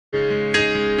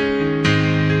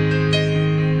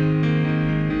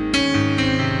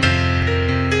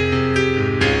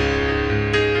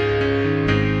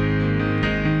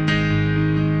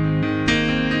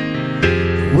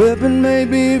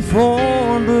be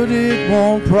formed, but it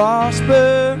won't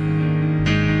prosper.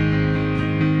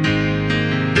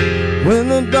 When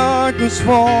the darkness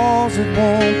falls, it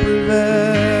won't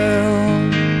prevail.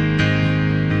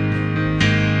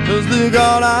 'Cause the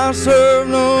God I serve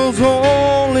knows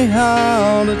only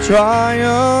how to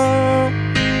triumph.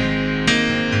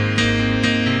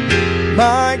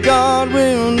 My God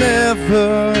will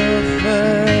never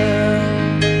fail.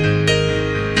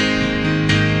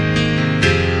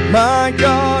 My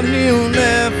God, He'll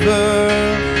never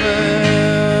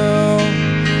fail.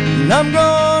 And I'm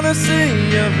gonna see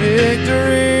a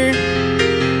victory.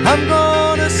 I'm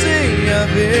gonna see a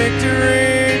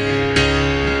victory.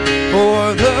 For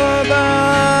the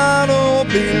battle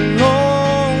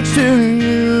belongs to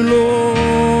you,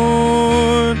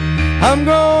 Lord. I'm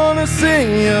gonna see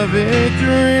a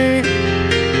victory.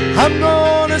 I'm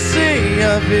gonna see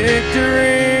a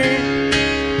victory.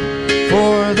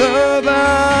 For the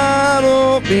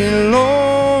battle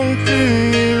belongs to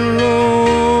you,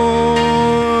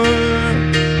 Lord.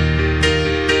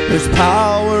 There's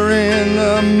power in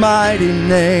the mighty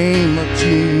name of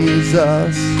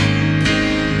Jesus.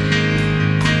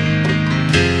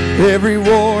 Every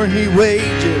war He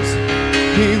wages,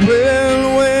 He will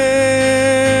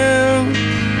win.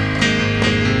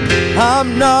 I'm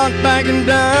not backing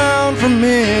down from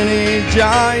any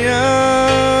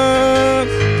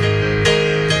giants.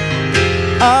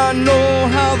 I know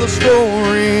how the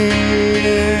story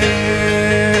ends.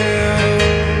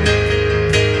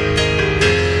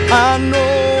 I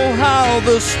know how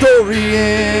the story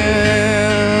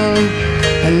ends.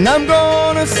 And I'm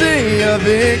gonna see a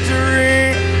victory.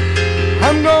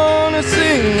 I'm gonna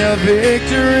see a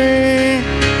victory.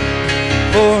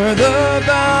 For the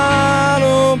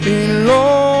battle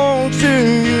belongs to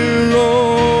you,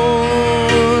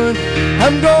 Lord.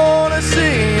 I'm gonna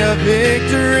see a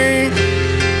victory.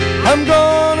 I'm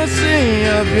gonna see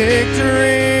a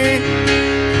victory.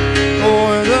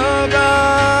 For the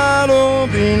battle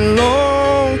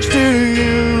belongs to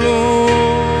you,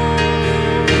 Lord.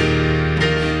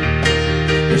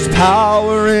 There's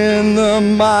power in the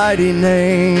mighty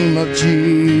name of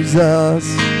Jesus.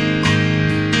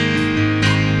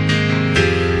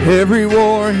 Every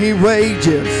war He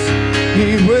wages, He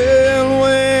will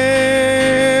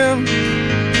win.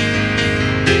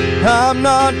 I'm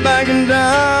not backing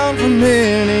down from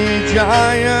any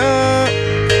giant.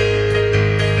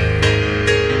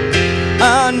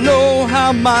 I know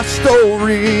how my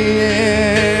story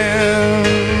ends.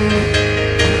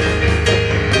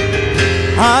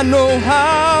 I know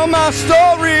how my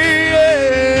story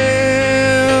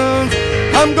ends.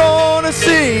 I'm gonna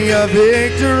see a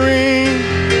victory.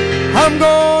 I'm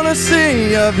gonna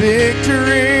see a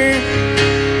victory.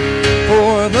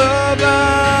 For the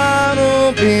battle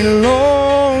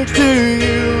belongs to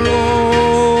you,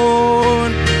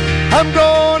 Lord. I'm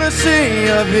gonna see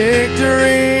a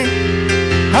victory.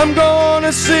 I'm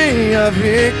gonna see a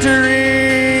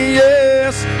victory,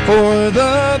 yes. For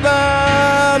the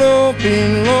battle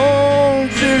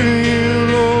belongs to you,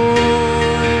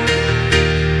 Lord.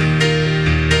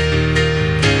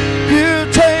 You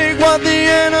take what the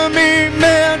enemy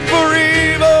meant for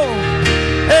evil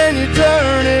and you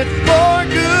turn it for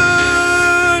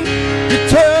good. You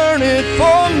turn it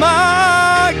for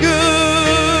my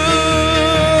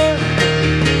good.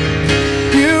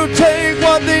 You take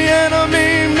what the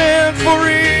enemy meant for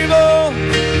evil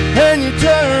and you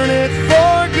turn it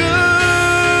for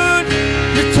good.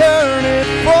 You turn it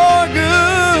for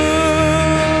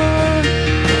good.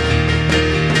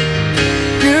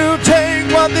 You take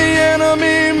what the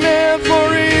enemy meant for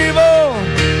evil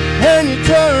and you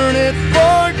turn it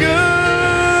for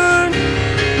good.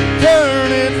 Turn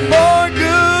it for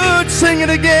good. Sing it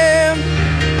again.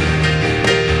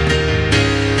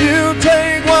 You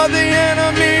take what the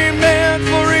enemy meant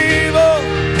for evil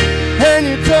and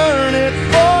you turn it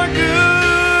for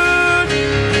good.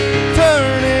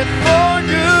 Turn it for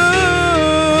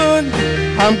good.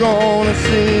 I'm gonna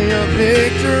see a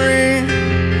victory.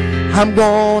 I'm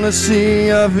gonna see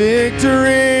a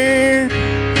victory.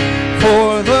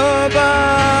 For the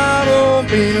battle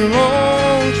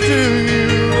belongs to you,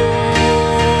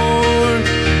 Lord.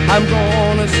 I'm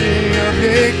gonna see a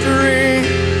victory.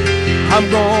 I'm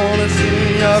gonna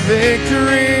see a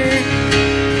victory.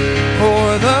 For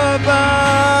the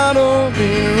battle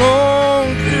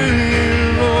belongs to you,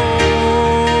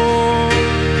 Lord.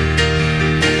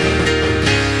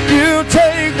 You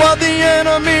take what the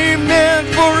enemy meant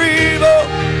for evil,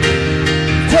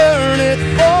 turn it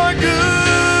for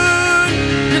good.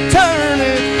 You turn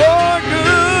it for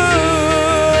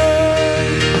good.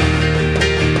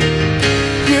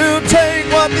 You take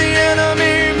what the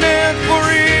enemy meant for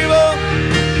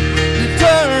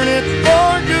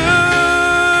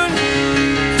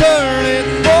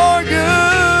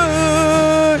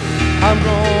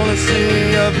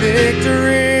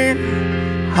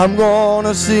I'm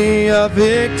gonna see a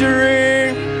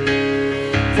victory,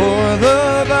 for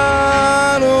the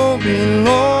battle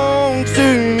belongs to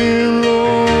you,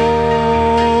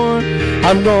 Lord.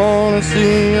 I'm gonna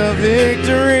see a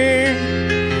victory,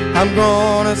 I'm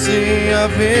gonna see a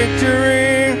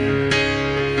victory,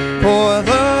 for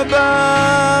the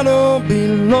battle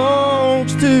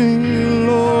belongs to you,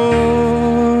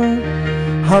 Lord.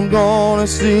 I'm gonna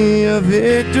see a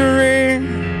victory,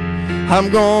 I'm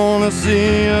gonna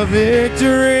see a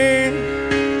victory,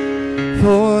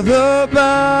 for the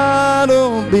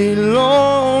battle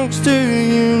belongs to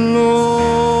you,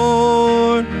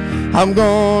 Lord. I'm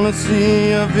gonna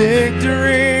see a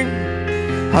victory,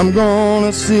 I'm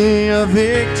gonna see a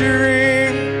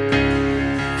victory,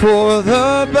 for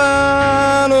the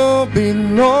battle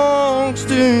belongs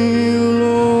to you,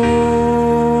 Lord.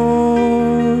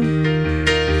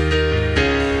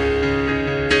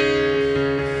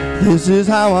 This is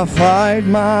how I fight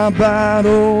my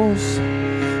battles.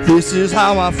 This is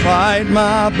how I fight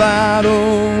my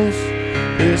battles.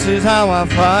 This is how I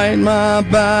fight my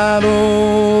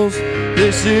battles.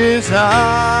 This is how.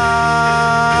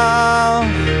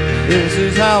 This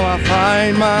is how I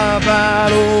fight my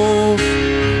battles.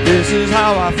 This is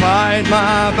how I fight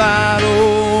my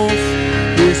battles.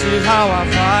 This is how I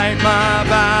fight my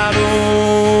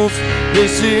battles.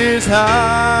 This is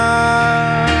how.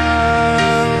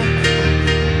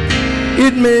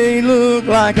 It may look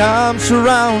like I'm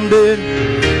surrounded,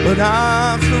 but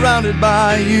I'm surrounded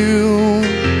by you.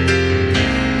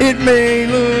 It may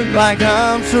look like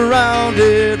I'm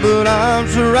surrounded, but I'm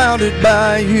surrounded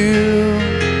by you.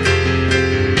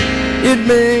 It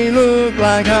may look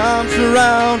like I'm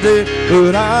surrounded,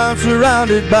 but I'm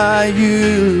surrounded by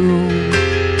you.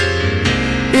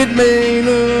 It may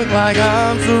look like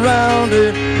I'm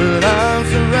surrounded, but I'm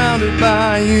surrounded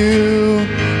by you.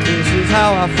 This is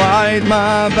how I fight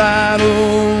my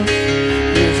battles.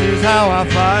 This is how I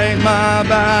fight my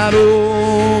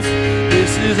battles.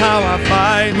 This is how I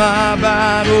fight my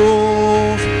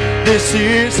battles. This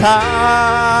is how.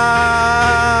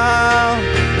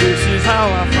 This is how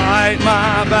I fight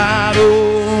my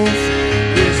battles.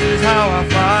 This is how I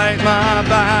fight my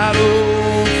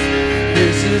battles.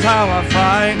 This is how I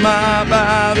fight my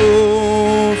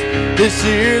battles. This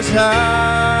is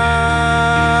how.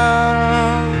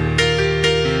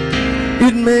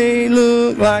 It may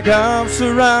look like I'm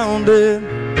surrounded,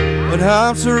 but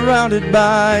I'm surrounded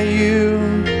by you.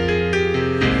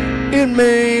 It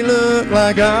may look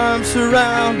like I'm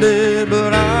surrounded,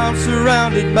 but I'm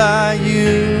surrounded by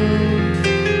you.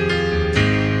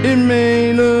 It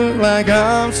may look like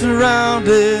I'm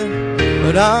surrounded,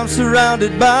 but I'm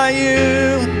surrounded by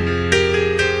you.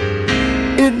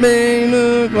 It may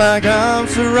look like I'm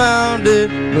surrounded,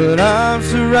 but I'm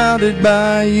surrounded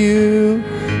by you.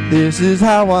 This is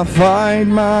how I fight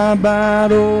my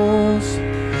battles.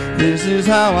 This is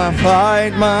how I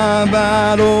fight my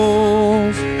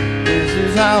battles. This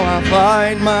is how I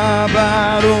fight my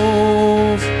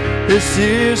battles. This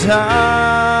is how.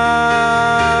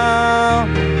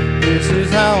 This is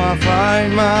how I fight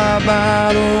my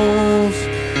battles.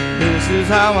 This is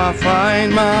how I fight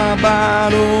my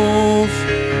battles.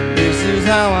 This is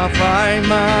how I fight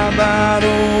my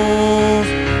battles.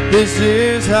 This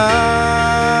is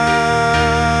how.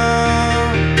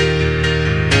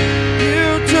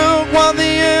 You took what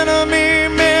the enemy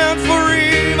meant for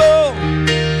evil,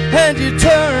 and you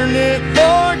turned it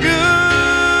for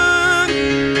good.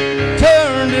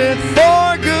 Turned it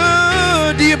for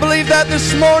good. Do you believe that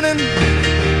this morning?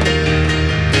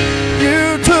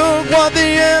 You took what the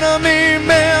enemy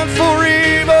meant for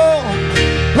evil,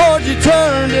 Lord, you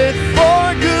turned it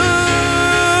for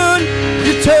good.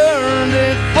 You turned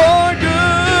it for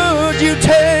good. You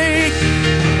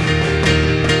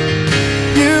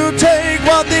take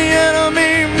what the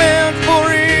enemy meant for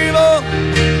evil,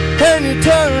 and you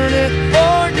turn it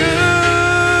for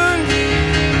good.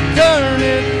 Turn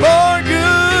it for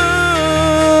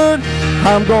good.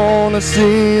 I'm gonna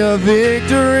see a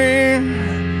victory.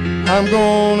 I'm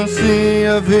gonna see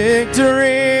a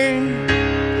victory,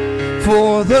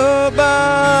 for the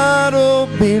battle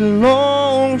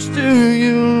belongs to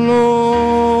you,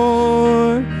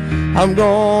 Lord. I'm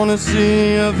gonna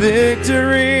see a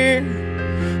victory.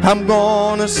 I'm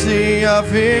gonna see a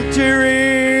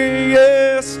victory,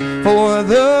 yes, for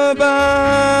the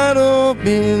battle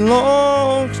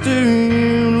belongs to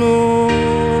you, Lord.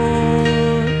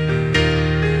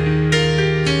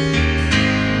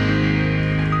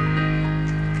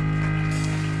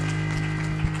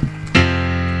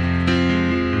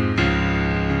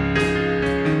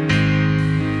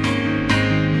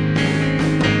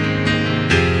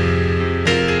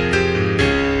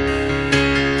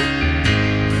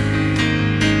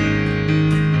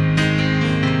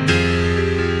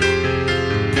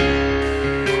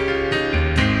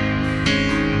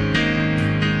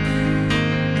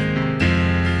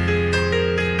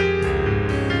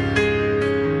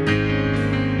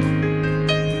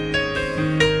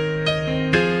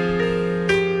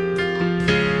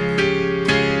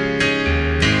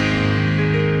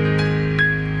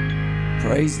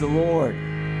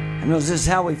 And this is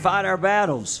how we fight our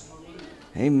battles.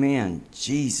 Amen.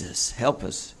 Jesus, help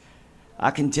us.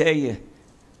 I can tell you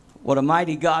what a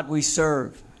mighty God we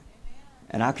serve.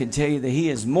 And I can tell you that He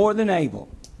is more than able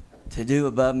to do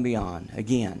above and beyond,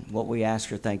 again, what we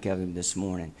ask or think of Him this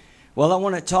morning. Well, I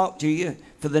want to talk to you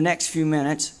for the next few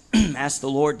minutes. Ask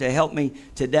the Lord to help me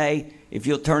today. If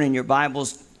you'll turn in your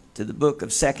Bibles to the book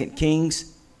of 2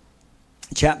 Kings,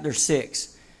 chapter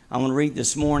 6. I want to read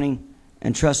this morning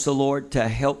and trust the Lord to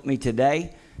help me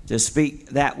today to speak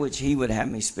that which He would have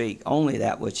me speak, only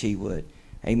that which He would.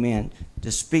 Amen.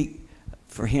 To speak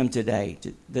for Him today,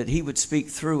 that He would speak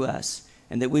through us,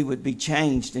 and that we would be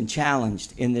changed and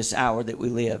challenged in this hour that we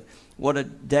live. What a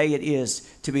day it is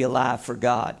to be alive for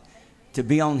God, to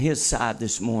be on His side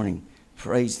this morning.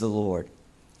 Praise the Lord.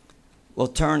 Well,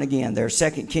 turn again there. 2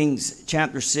 Kings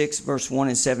chapter 6, verse 1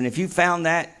 and 7. If you found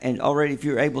that, and already if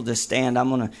you're able to stand, I'm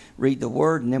going to read the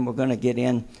word, and then we're going to get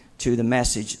into the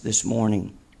message this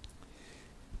morning.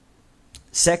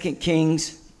 2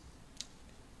 Kings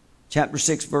chapter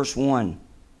 6, verse 1.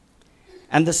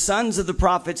 And the sons of the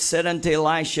prophets said unto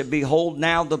Elisha, Behold,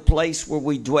 now the place where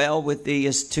we dwell with thee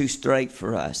is too strait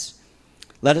for us.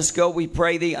 Let us go, we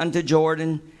pray thee, unto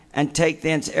Jordan, and take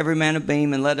thence every man a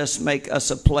beam, and let us make us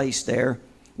a place there,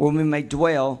 where we may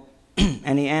dwell.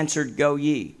 And he answered, Go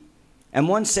ye. And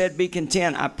one said, Be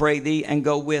content, I pray thee, and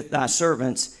go with thy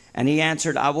servants. And he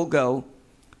answered, I will go.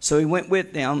 So he went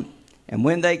with them, and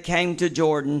when they came to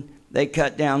Jordan, they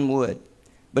cut down wood.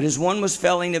 But as one was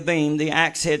felling a beam, the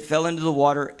axe head fell into the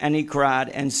water, and he cried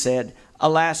and said,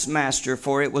 Alas, master,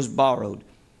 for it was borrowed.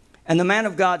 And the man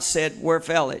of God said, Where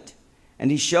fell it? And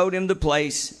he showed him the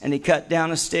place, and he cut down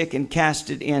a stick and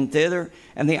cast it in thither,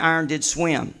 and the iron did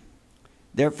swim.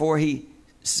 Therefore he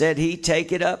said,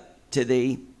 Take it up to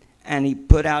thee. And he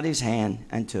put out his hand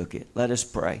and took it. Let us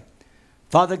pray.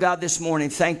 Father God, this morning,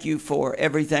 thank you for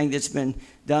everything that's been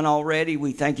done already.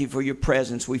 We thank you for your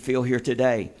presence we feel here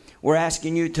today. We're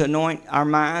asking you to anoint our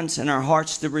minds and our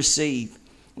hearts to receive.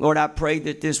 Lord, I pray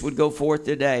that this would go forth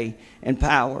today in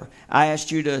power. I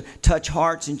asked you to touch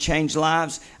hearts and change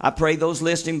lives. I pray those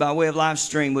listening by way of live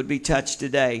stream would be touched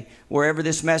today. Wherever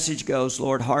this message goes,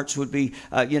 Lord, hearts would be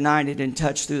united and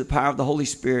touched through the power of the Holy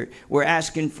Spirit. We're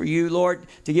asking for you, Lord,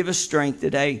 to give us strength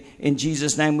today. In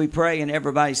Jesus' name we pray. And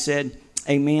everybody said,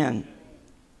 Amen.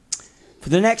 For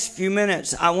the next few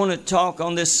minutes, I want to talk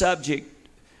on this subject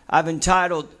I've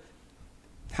entitled,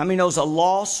 how many knows a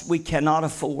loss we cannot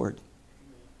afford?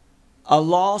 A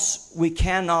loss we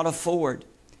cannot afford.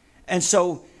 And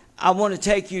so I want to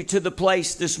take you to the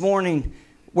place this morning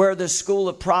where the school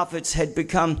of prophets had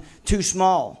become too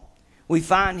small. We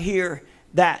find here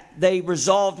that they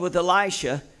resolved with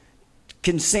Elisha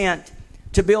consent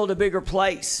to build a bigger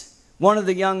place. One of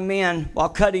the young men, while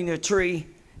cutting a tree,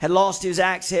 had lost his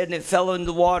axe head and it fell into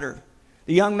the water.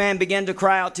 The young man began to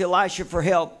cry out to Elisha for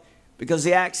help because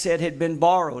the axe head had been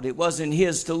borrowed. It wasn't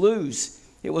his to lose.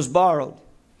 It was borrowed.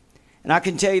 And I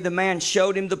can tell you the man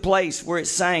showed him the place where it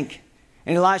sank.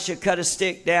 And Elisha cut a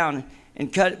stick down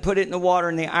and put it in the water,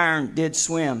 and the iron did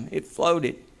swim. It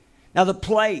floated. Now the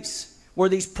place where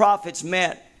these prophets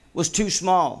met was too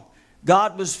small.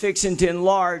 God was fixing to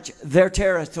enlarge their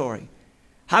territory.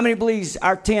 How many believes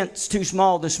our tent's too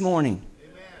small this morning?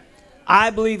 Amen.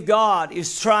 I believe God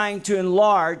is trying to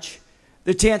enlarge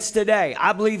the tents today.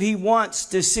 I believe He wants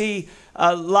to see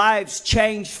lives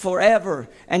changed forever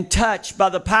and touched by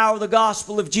the power of the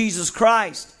gospel of Jesus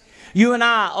Christ. You and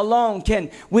I alone can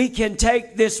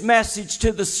take this message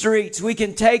to the streets. We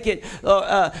can take it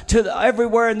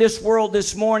everywhere in this world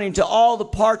this morning, to all the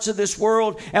parts of this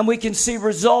world, and we can see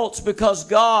results because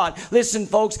God, listen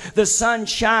folks, the sun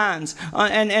shines.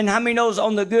 And how many knows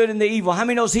on the good and the evil? How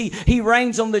many knows He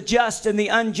reigns on the just and the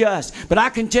unjust? But I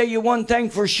can tell you one thing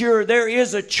for sure. There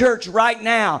is a church right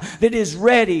now that is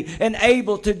ready and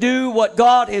able to do what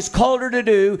God has called her to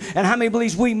do. And how many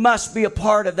believes we must be a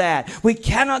part of that? We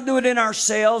cannot do it in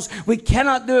ourselves. We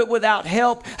cannot do it without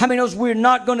help. How many knows we're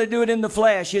not going to do it in the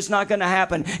flesh? It's not going to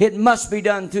happen. It must be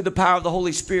done through the power of the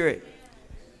Holy Spirit.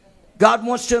 God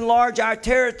wants to enlarge our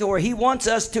territory. He wants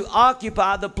us to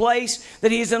occupy the place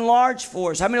that He's enlarged for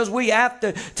us. How many knows we have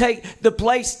to take the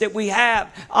place that we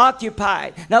have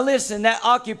occupied? Now listen, that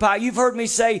occupy, you've heard me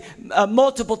say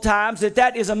multiple times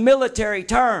that is a military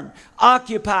term.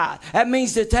 Occupy. That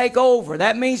means to take over.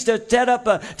 That means to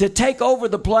take over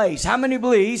the place. How many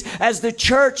believes as the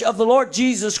church of the Lord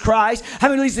Jesus Christ, how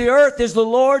many believes the earth is the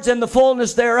Lord's and the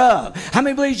fullness thereof? How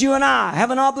many believes you and I have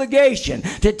an obligation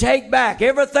to take back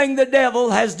everything the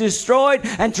devil has destroyed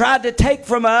and tried to take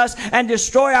from us and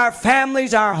destroy our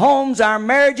families, our homes, our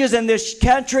marriages in this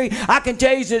country, I can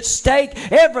tell you it's at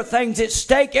stake. Everything's at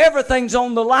stake. Everything's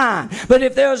on the line. But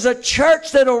if there's a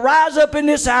church that will rise up in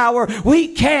this hour, we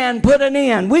can put an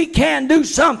end. We can do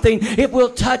something if we'll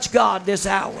touch God this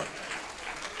hour.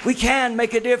 We can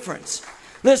make a difference.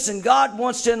 Listen, God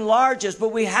wants to enlarge us, but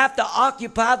we have to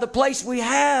occupy the place we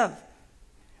have.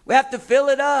 We have to fill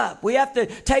it up. We have to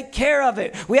take care of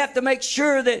it. We have to make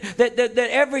sure that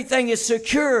everything is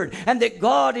secured and that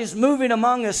God is moving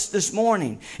among us this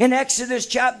morning. In Exodus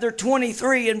chapter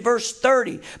 23 and verse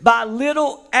 30, by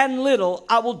little and little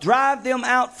I will drive them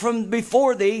out from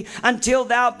before thee until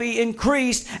thou be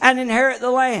increased and inherit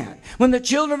the land. When the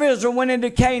children of Israel went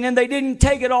into Canaan, they didn't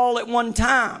take it all at one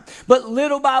time, but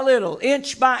little by little,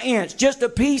 inch by inch, just a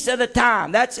piece at a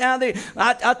time. That's how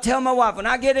I tell my wife, when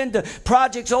I get into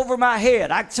projects over my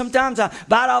head, sometimes I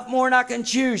bite off more than I can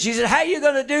chew. She said, how are you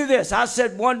going to do this? I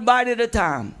said, one bite at a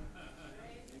time.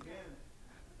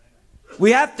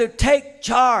 We have to take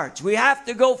charge. We have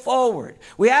to go forward.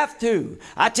 We have to.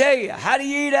 I tell you, how do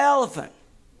you eat an elephant?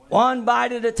 One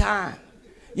bite at a time.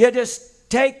 You just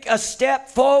take a step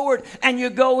forward and you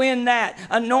go in that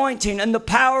anointing and the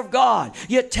power of God.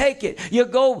 You take it. You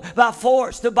go by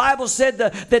force. The Bible said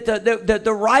that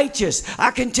the righteous,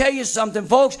 I can tell you something,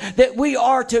 folks, that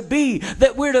we're to be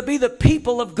the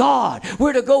people of God.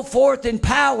 We're to go forth in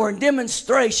power and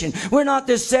demonstration. We're not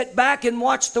to sit back and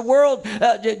watch the world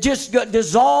just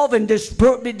dissolve and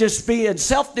just be in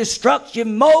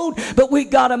self-destruction mode, but we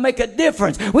got to make a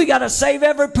difference. We got to save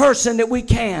every person that we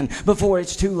can before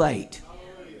it's too late.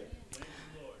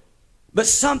 But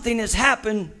something has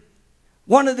happened.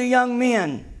 One of the young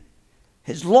men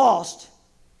has lost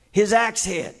his axe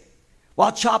head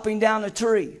while chopping down a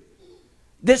tree.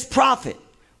 This prophet,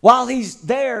 while he's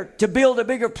there to build a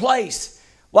bigger place,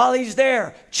 while he's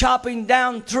there chopping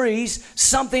down trees,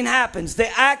 something happens. The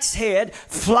axe head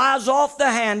flies off the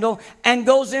handle and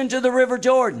goes into the River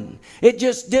Jordan. It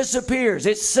just disappears.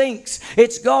 It sinks.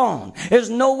 It's gone. There's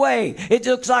no way. It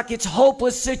looks like it's a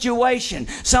hopeless situation.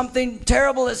 Something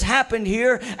terrible has happened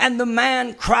here, and the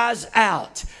man cries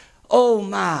out. Oh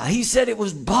my. He said it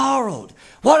was borrowed.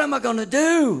 What am I going to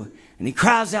do? And he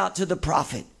cries out to the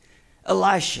prophet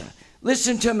Elisha.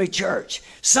 Listen to me, church.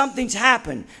 Something's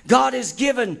happened. God has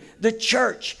given the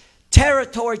church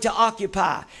territory to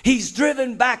occupy. He's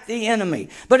driven back the enemy.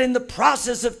 But in the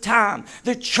process of time,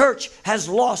 the church has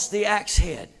lost the axe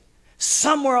head.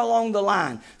 Somewhere along the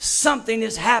line, something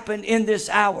has happened in this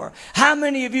hour. How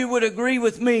many of you would agree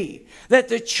with me that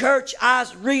the church I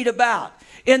read about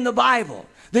in the Bible,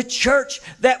 the church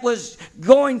that was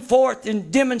going forth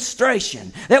in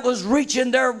demonstration, that was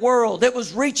reaching their world, that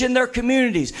was reaching their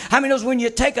communities. How many knows when you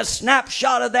take a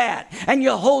snapshot of that and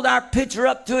you hold our picture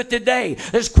up to it today,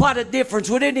 there's quite a difference.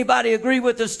 Would anybody agree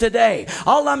with us today?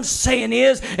 All I'm saying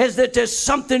is that there's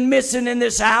something missing in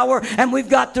this hour, and we've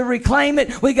got to reclaim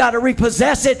it, we got to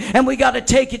repossess it, and we got to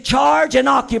take it charge and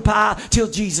occupy till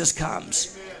Jesus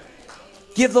comes.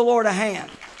 Give the Lord a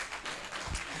hand.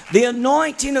 The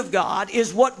anointing of God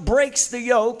is what breaks the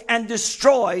yoke and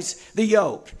destroys the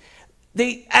yoke.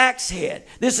 The axe head,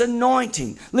 this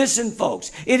anointing. Listen,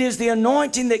 folks, it is the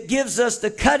anointing that gives us the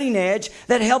cutting edge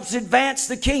that helps advance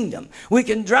the kingdom. We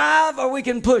can drive or we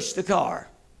can push the car.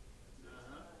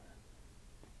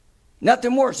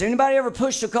 Nothing worse. Anybody ever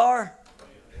pushed a car?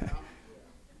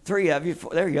 3 of you.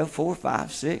 There you go. 4,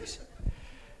 5, 6.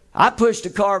 I pushed a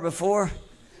car before.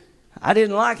 I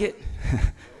didn't like it.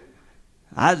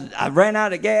 I ran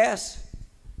out of gas.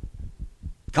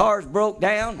 Cars broke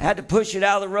down. Had to push it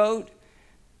out of the road.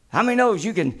 How many knows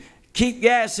you can keep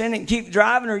gas in it and keep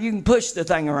driving, or you can push the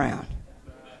thing around?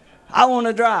 I want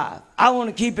to drive. I want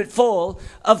to keep it full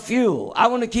of fuel. I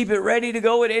want to keep it ready to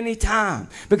go at any time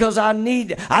because I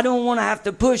don't want to have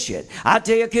to push it. I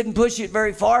tell you, I couldn't push it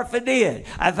very far if I did.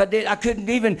 I couldn't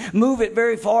even move it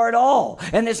very far at all.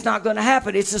 And it's not going to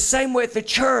happen. It's the same way at the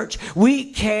church.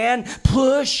 We can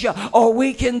push or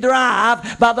we can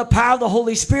drive by the power of the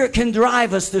Holy Spirit can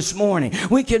drive us this morning.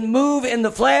 We can move in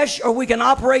the flesh or we can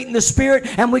operate in the Spirit,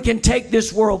 and we can take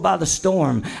this world by the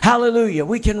storm. Hallelujah.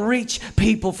 We can reach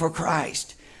people for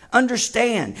Christ.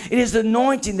 Understand, it is the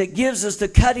anointing that gives us the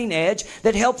cutting edge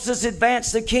that helps us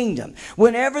advance the kingdom.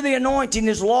 Whenever the anointing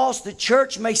is lost, the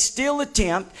church may still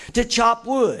attempt to chop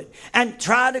wood and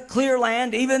try to clear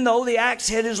land even though the axe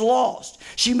head is lost.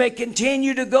 She may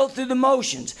continue to go through the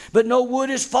motions, but no wood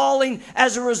is falling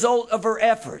as a result of her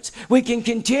efforts. We can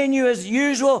continue as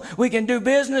usual. We can do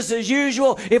business as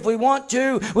usual. If we want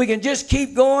to, we can just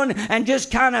keep going and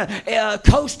just kind of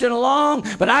coasting along.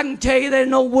 But I can tell you there's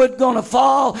no wood going to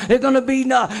fall There's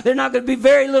not going to be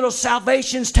very little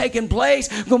salvations taking place.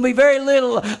 There's going to be very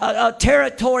little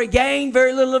territory gained,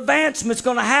 very little advancement's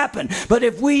going to happen. But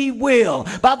if we will,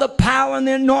 by the power and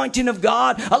the anointing of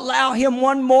God, allow Him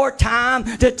one more time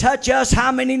to touch us,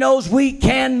 how many knows we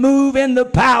can move in the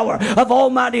power of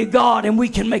Almighty God, and we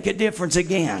can make a difference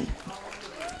again.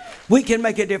 We can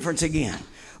make a difference again.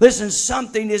 Listen,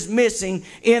 something is missing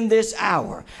in this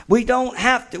hour. We don't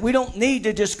need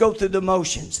to just go through the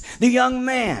motions. The young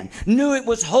man knew it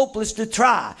was hopeless to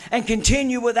try and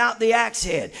continue without the axe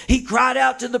head. He cried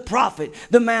out to the prophet,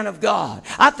 the man of God.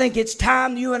 I think it's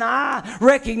time you and I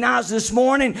recognize this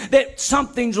morning that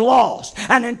something's lost.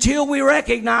 And until we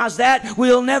recognize that,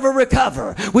 we'll never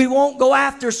recover. We won't go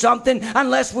after something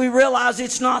unless we realize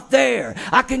it's not there.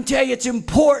 I can tell you it's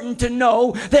important to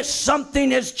know that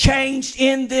something has changed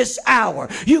in this hour.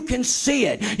 You can see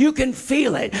it. You can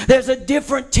feel it. There's a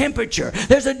different temperature.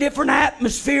 There's a different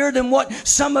atmosphere than what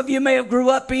some of you may have grew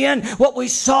up in, what we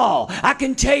saw. I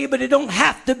can tell you, but it don't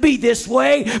have to be this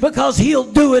way, because He'll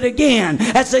do it again,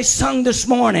 as they sung this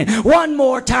morning. One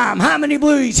more time. How many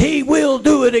believes He will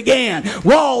do it again?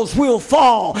 Walls will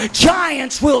fall.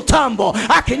 Giants will tumble.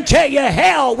 I can tell you,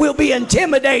 hell will be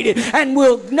intimidated, and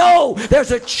we'll know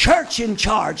there's a church in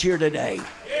charge here today.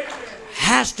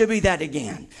 Has to be that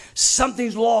again.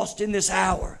 Something's lost in this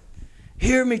hour.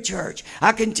 Hear me, church.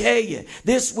 I can tell you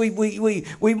this.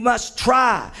 We must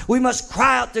try. We must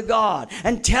cry out to God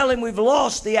and tell Him we've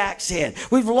lost the axe head.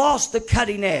 We've lost the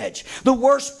cutting edge. The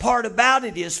worst part about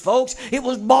it is, folks, it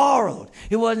was borrowed.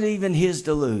 It wasn't even His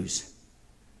to lose.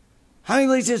 How many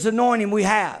believes this anointing we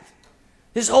have?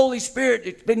 This Holy Spirit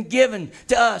that's been given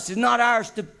to us is not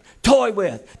ours to toy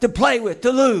with, to play with,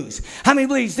 to lose. How many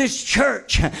believes this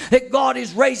church that God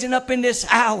is raising up in this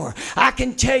hour? I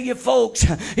can tell you, folks,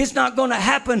 it's not going to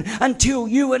happen until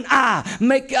you and I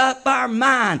make up our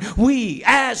mind.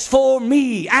 As for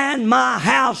me and my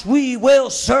house, we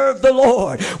will serve the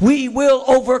Lord. We will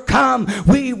overcome.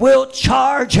 We will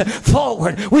charge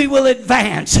forward. We will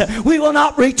advance. We will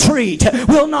not retreat.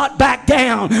 We'll not back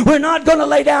down. We're not going to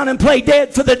lay down and play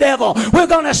dead for the devil. We're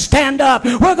going to stand up.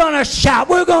 We're going to shout.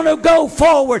 We're going to go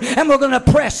forward, and we're going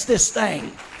to press this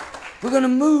thing. We're going to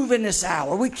move in this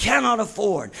hour. We cannot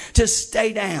afford to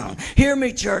stay down. Hear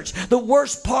me, church. The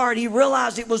worst part, he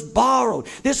realized it was borrowed.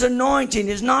 This anointing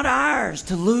is not ours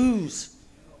to lose.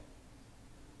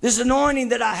 This anointing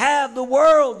that I have, the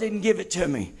world didn't give it to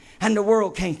me, and the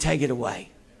world can't take it away.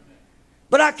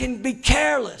 But I can be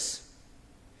careless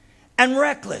and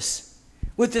reckless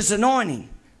with this anointing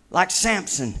like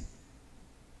Samson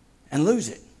and lose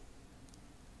it.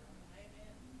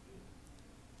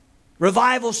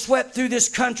 Revival swept through this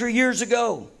country years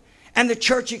ago, and the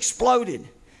church exploded.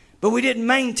 But we didn't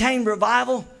maintain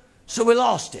revival, so we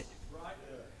lost it.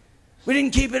 We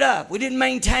didn't keep it up. We didn't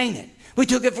maintain it. We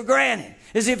took it for granted,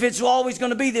 as if it's always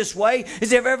going to be this way,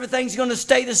 as if everything's going to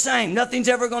stay the same. Nothing's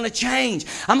ever going to change.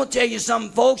 I'm going to tell you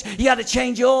something, folks. You got to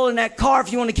change the oil in that car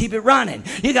if you want to keep it running.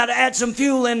 You got to add some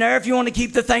fuel in there if you want to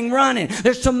keep the thing running.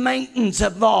 There's some maintenance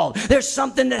involved. There's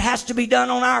something that has to be done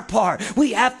on our part.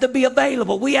 We have to be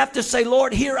available. We have to say,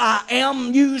 Lord, here I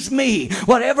am. Use me.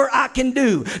 Whatever I can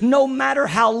do, no matter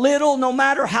how little, no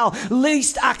matter how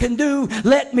least I can do,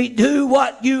 let me do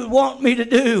what you want me to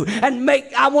do. And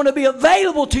I want to be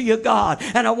available to you, God.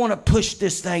 And I want to push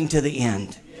this thing to the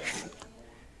end.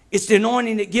 It's the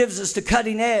anointing that gives us the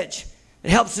cutting edge. It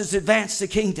helps us advance the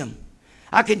kingdom.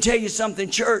 I can tell you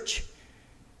something, church.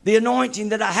 The anointing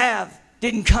that I have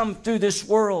didn't come through this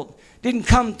world. Didn't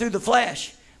come through the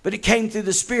flesh. But it came through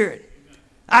the Spirit.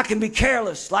 I can be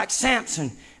careless like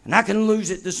Samson, and I can lose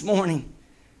it this morning.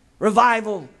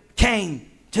 Revival came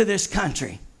to this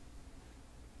country.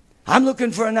 I'm looking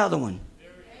for another one.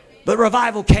 But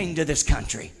revival came to this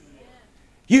country.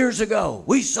 Years ago,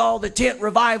 we saw the tent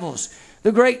revivals,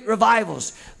 the great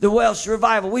revivals, the Welsh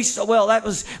revival. We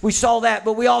saw that,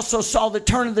 but we also saw the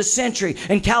turn of the century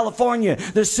in California,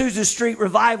 the Azusa Street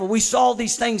revival. We saw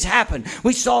these things happen.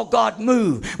 We saw God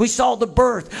move. We saw the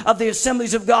birth of the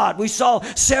Assemblies of God. We saw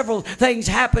several things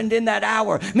happened in that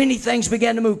hour. Many things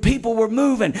began to move. People were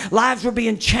moving. Lives were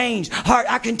being changed.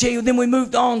 I can tell you, then we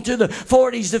moved on to the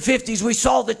 40s, the 50s. We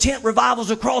saw the tent revivals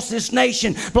across this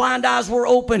nation. Blind eyes were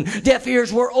open. Deaf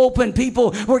ears were open.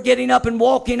 People were getting up and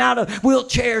walking out of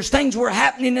wheelchairs. Things were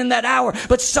happening in that hour,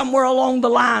 but somewhere along the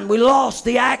line we lost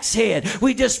the axe head.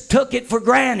 We just took it for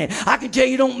granted. I can tell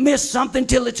you, don't miss something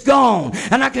till it's gone.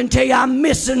 And I can tell you, I'm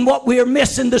missing what we're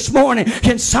missing this morning.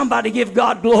 Can somebody give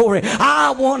God glory?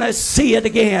 I want to see it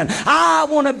again. I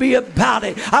want to be about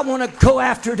it. I want to go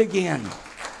after it again.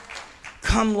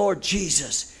 Come, Lord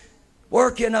Jesus,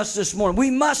 work in us this morning.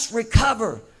 We must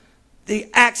recover the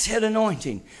axe head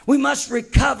anointing. We must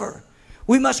recover.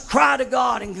 We must cry to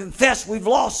God and confess we've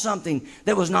lost something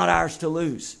that was not ours to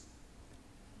lose.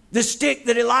 The stick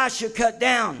that Elisha cut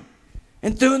down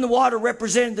and threw in the water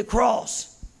represented the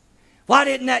cross. Why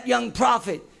didn't that young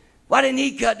prophet, why didn't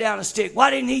he cut down a stick? Why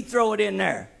didn't he throw it in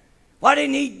there? Why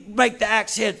didn't he make the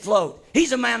axe head float?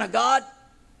 He's a man of God.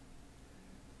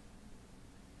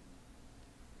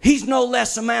 He's no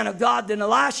less a man of God than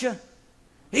Elisha.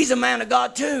 He's a man of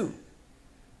God too.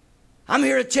 I'm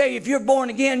here to tell you, if you're born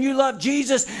again, you love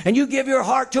Jesus, and you give your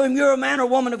heart to Him, you're a man or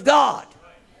woman of God.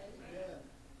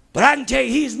 But I can tell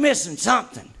you, he's missing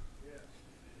something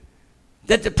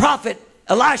that the prophet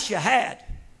Elisha had.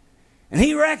 And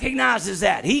he recognizes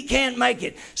that. He can't make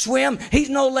it swim. He's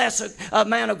no less a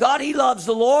man of God. He loves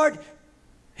the Lord.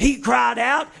 He cried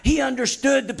out. He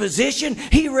understood the position.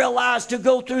 He realized to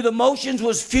go through the motions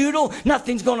was futile.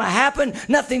 Nothing's going to happen.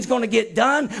 Nothing's going to get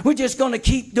done. We're just going to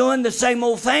keep doing the same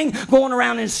old thing, going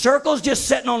around in circles, just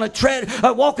sitting on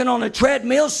a walking on a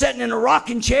treadmill, sitting in a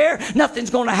rocking chair. Nothing's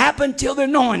going to happen till the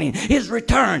anointing is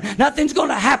returned. Nothing's going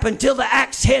to happen till the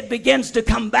axe head begins to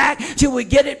come back, till we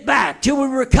get it back, till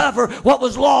we recover what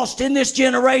was lost in this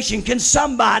generation. Can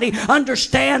somebody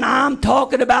understand? I'm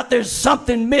talking about there's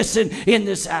something missing in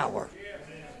this hour.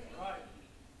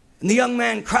 And the young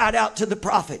man cried out to the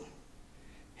prophet.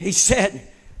 He said,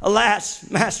 "Alas,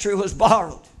 master, it was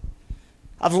borrowed.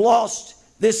 I've lost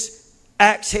this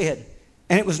axe head,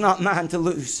 and it was not mine to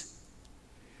lose."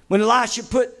 When Elisha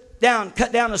cut down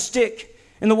a stick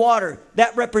in the water,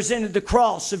 that represented the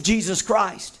cross of Jesus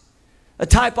Christ, a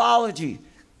typology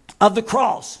of the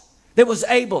cross that was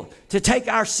able to take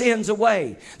our sins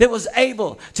away, that was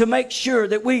able to make sure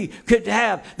that we could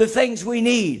have the things we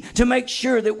need, to make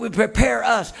sure that we prepare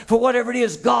us for whatever it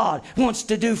is God wants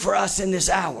to do for us in this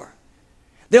hour.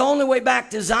 The only way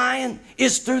back to Zion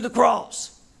is through the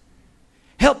cross.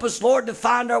 Help us, Lord, to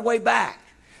find our way back,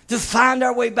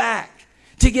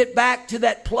 to get back to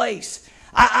that place.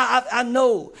 I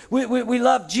know we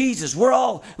love Jesus. For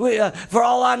all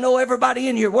I know, everybody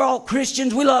in here, we're all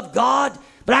Christians. We love God.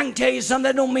 But I can tell you something,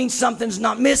 that don't mean something's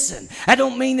not missing. That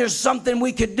don't mean there's something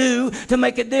we could do to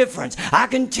make a difference. I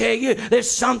can tell you there's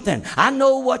something. I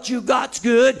know what you got's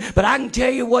good, but I can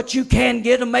tell you what you can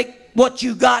get to make what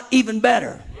you got even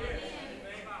better.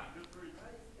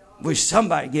 Wish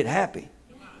somebody get happy.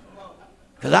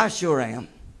 Because I sure am.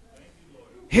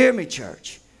 Hear me,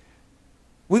 church.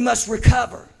 We must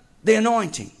recover the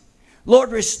anointing.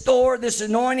 Lord, restore this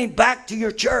anointing back to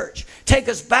your church. Take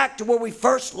us back to where we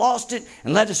first lost it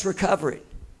and let us recover it.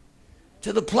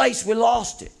 To the place we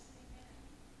lost it.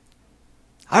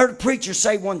 I heard a preacher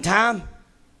say one time,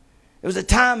 there was a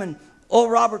time in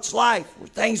old Robert's life where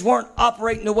things weren't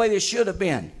operating the way they should have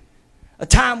been. A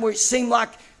time where it seemed like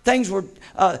things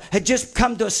had just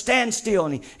come to a standstill,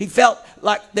 and he felt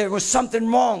like there was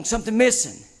something wrong, something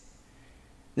missing.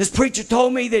 This preacher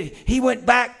told me that he went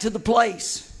back to the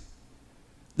place,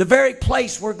 the very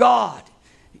place where God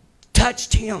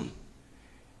touched him.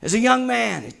 As a young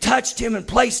man, he touched him and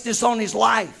placed this on his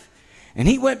life. And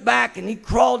he went back and he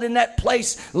crawled in that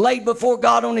place, laid before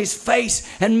God on his face,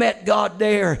 and met God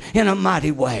there in a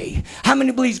mighty way. How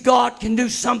many believes God can do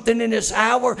something in this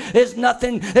hour? There's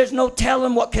no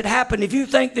telling what could happen. If you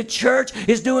think the church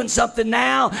is doing something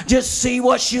now, just see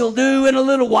what she'll do in a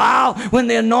little while when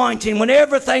the anointing, when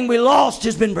everything we lost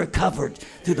has been recovered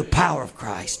through the power of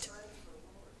Christ.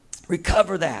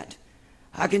 Recover that.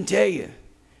 I can tell you,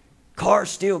 car's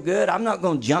still good. I'm not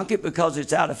going to junk it because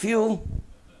it's out of fuel.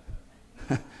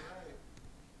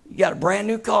 You got a brand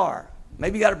new car.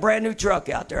 Maybe you got a brand new truck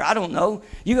out there. I don't know.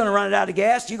 You're going to run it out of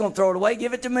gas. You're going to throw it away.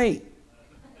 Give it to me.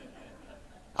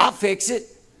 I'll fix it.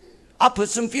 I'll put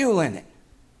some fuel in it.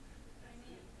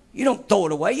 You don't throw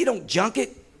it away. You don't junk it.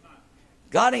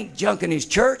 God ain't junking his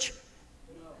church.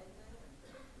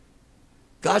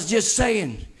 God's just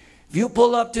saying, if you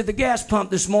pull up to the gas pump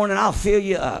this morning, I'll fill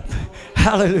you up.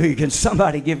 Hallelujah. Can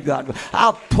somebody give God?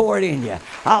 I'll pour it in you.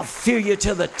 I'll fill you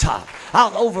to the top.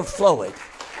 I'll overflow it.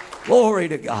 Glory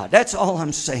to God. That's all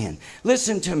I'm saying.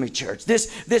 Listen to me, church.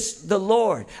 The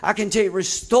Lord, I can tell you,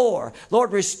 restore.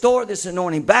 Lord, restore this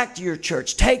anointing back to your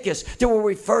church. Take us to where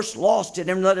we first lost it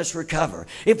and let us recover.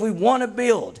 If we want to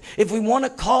build, if we want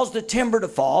to cause the timber to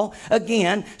fall,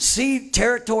 again, see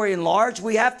territory enlarged,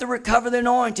 we have to recover the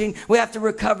anointing. We have to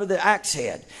recover the axe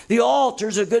head. The altar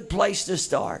is a good place to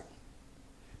start.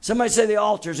 Somebody say the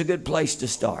altar is a good place to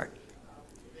start.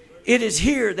 It is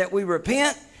here that we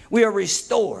repent. We are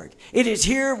restored. It is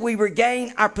here we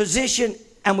regain our position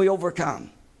and we overcome.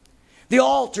 The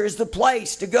altar is the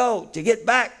place to go to get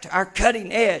back to our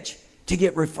cutting edge, to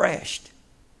get refreshed.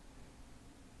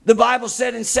 The Bible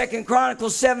said in 2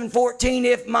 Chronicles 7:14,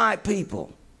 if my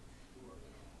people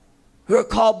who are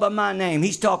called by my name,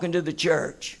 he's talking to the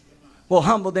church, will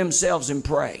humble themselves and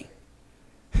pray.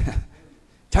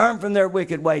 Turn from their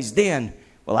wicked ways. Then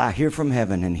will I hear from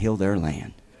heaven and heal their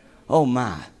land. Oh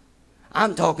my.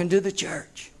 I'm talking to the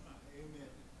church.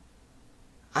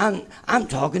 I'm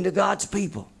talking to God's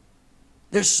people.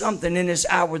 There's something in this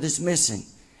hour that's missing,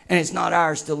 and it's not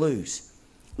ours to lose.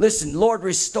 Listen, Lord,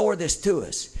 restore this to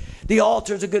us. The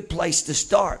altar is a good place to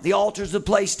start. The altar is the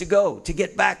place to go, to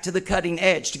get back to the cutting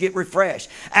edge, to get refreshed.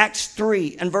 Acts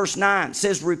 3 and verse 9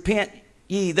 says, repent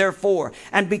ye therefore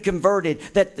and be converted,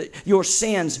 that your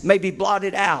sins may be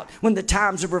blotted out when the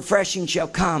times of refreshing shall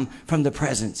come from the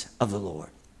presence of the Lord.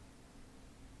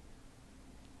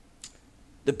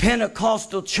 The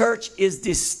Pentecostal church is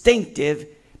distinctive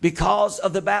because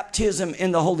of the baptism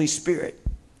in the Holy Spirit.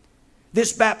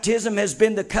 This baptism has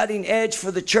been the cutting edge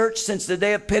for the church since the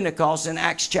day of Pentecost in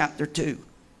Acts chapter 2.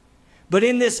 But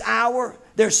in this hour,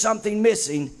 there's something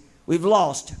missing. We've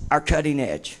lost our cutting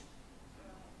edge.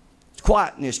 It's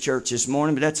quiet in this church this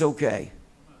morning, but that's okay.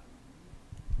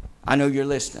 I know you're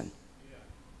listening.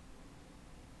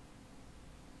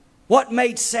 What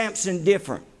made Samson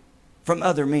different from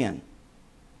other men?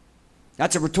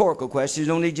 That's a rhetorical question. I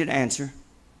don't need you to answer.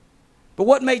 But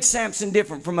what made Samson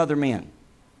different from other men?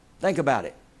 Think about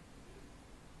it.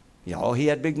 Oh, he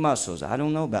had big muscles. I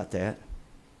don't know about that.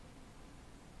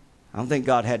 I don't think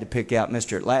God had to pick out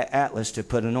Mr. Atlas to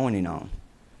put anointing on.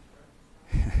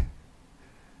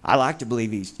 I like to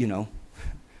believe he's,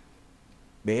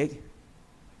 big,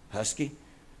 husky.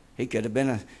 He could have been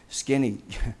a skinny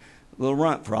little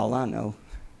runt for all I know.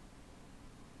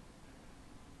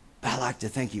 But I like to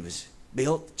think he was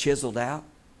built, chiseled out.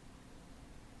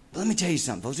 But let me tell you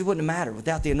something, folks. It wouldn't have mattered.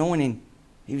 Without the anointing,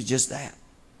 he was just that.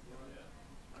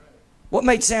 What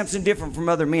made Samson different from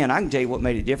other men? I can tell you what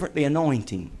made it different. The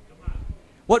anointing.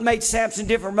 What made Samson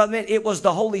different from other men? It was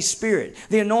the Holy Spirit.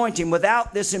 The anointing.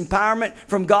 Without this empowerment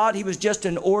from God, he was just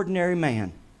an ordinary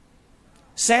man.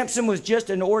 Samson was just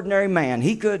an ordinary man.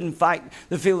 He couldn't fight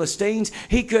the Philistines.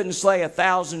 He couldn't slay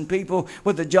 1,000 people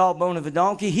with the jawbone of a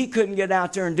donkey. He couldn't get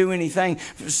out there and do anything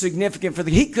significant for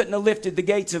He couldn't have lifted the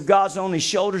gates of Gaza on his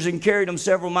shoulders and carried them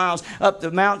several miles up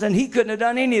the mountain. He couldn't have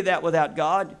done any of that without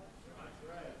God.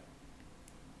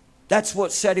 That's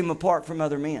what set him apart from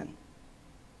other men.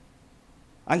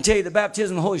 I can tell you the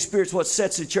baptism of the Holy Spirit is what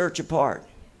sets the church apart.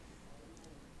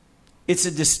 It's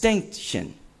a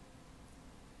distinction.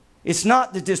 It's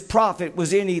not that this prophet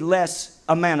was any less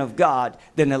a man of God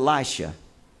than Elisha.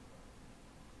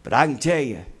 But I can tell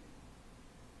you,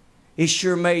 he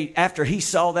sure made, after he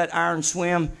saw that iron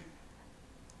swim,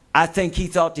 I think he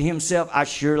thought to himself, I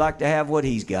sure like to have what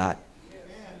he's got.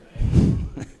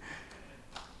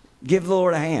 Give the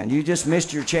Lord a hand. You just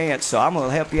missed your chance, so I'm going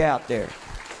to help you out there.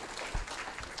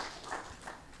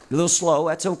 A little slow,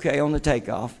 that's okay on the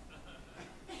takeoff.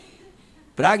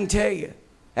 But I can tell you,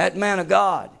 that man of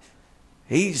God,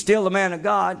 he's still a man of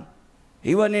God.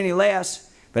 He wasn't any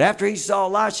less. But after he saw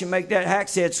Elisha make that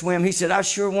hack's head swim, he said, I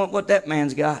sure want what that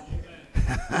man's got.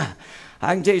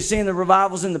 I can tell you, seeing the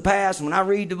revivals in the past, when I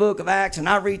read the book of Acts and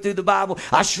I read through the Bible,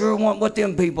 I sure want what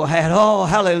them people had. Oh,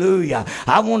 hallelujah.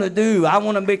 I want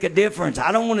to make a difference.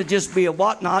 I don't want to just be a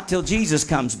whatnot till Jesus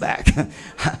comes back.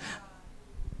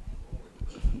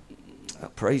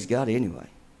 Praise God anyway.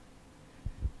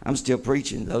 I'm still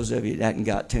preaching, those of you that hadn't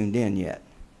got tuned in yet.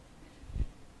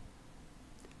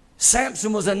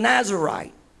 Samson was a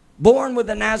Nazarite, born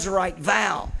with a Nazarite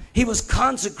vow. He was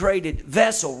consecrated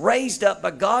vessel, raised up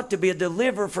by God to be a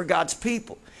deliverer for God's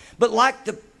people. But like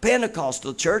the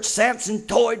Pentecostal church, Samson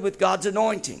toyed with God's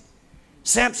anointing.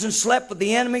 Samson slept with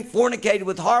the enemy, fornicated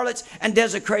with harlots, and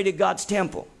desecrated God's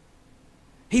temple.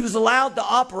 He was allowed to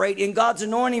operate in God's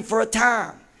anointing for a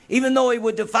time, even though he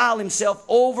would defile himself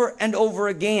over and over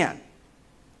again.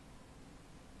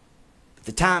 But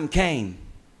the time came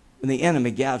when the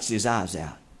enemy gouged his eyes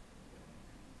out.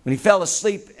 When he fell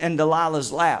asleep in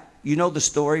Delilah's lap. You know the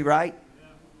story, right?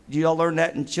 Did you all learn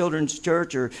that in children's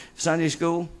church or Sunday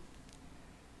school?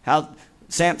 How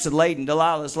Samson laid in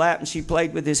Delilah's lap and she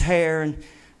played with his hair and,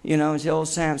 and said, oh,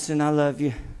 Samson, I love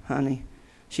you, honey.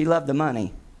 She loved the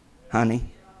money,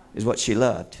 honey, is what she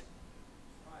loved.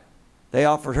 They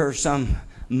offered her some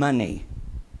money,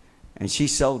 and she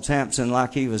sold Samson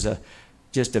like he was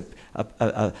just a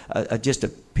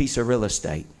piece of real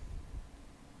estate.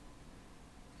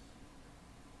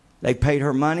 They paid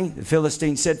her money. The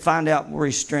Philistines said, find out where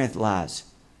his strength lies.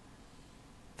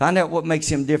 Find out what makes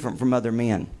him different from other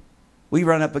men. We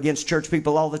run up against church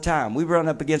people all the time. We run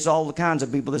up against all the kinds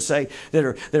of people that say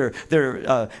they're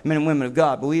men and women of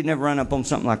God, but we've never run up on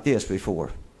something like this before.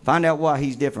 Find out why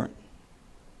he's different.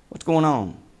 What's going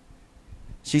on?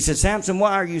 She said, Samson,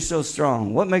 why are you so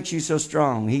strong? What makes you so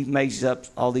strong? He makes up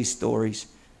all these stories.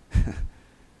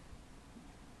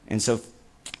 And so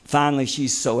finally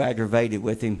she's so aggravated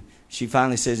with him. She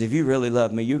finally says, if you really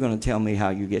love me, you're going to tell me how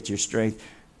you get your strength.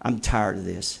 I'm tired of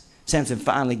this. Samson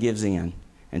finally gives in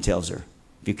and tells her,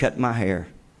 if you cut my hair,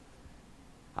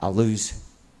 I'll lose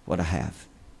what I have.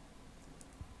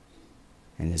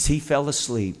 And as he fell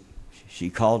asleep, she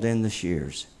called in the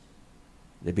shears.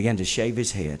 They began to shave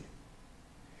his head.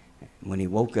 When he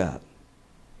woke up,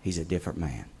 he's a different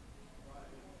man.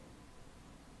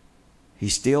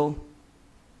 He's still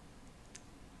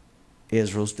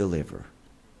Israel's deliverer.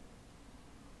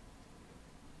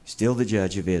 Still the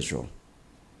judge of Israel.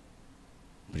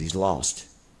 But he's lost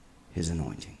his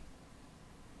anointing.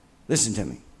 Listen to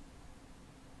me.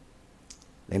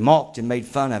 They mocked and made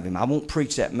fun of him. I won't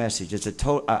preach that message. It's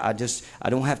I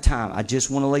don't have time. I just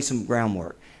want to lay some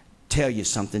groundwork. Tell you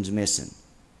something's missing.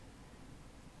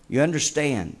 You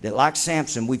understand that like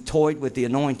Samson, we toyed with the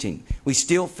anointing. We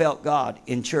still felt God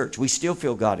in church. We still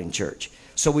feel God in church.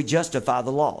 So we justify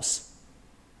the loss.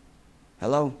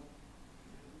 Hello?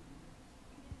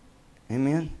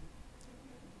 Amen?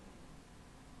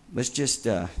 Let's just,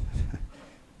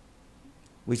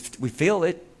 we feel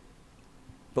it,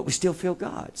 but we still feel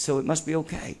God. So it must be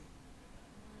okay.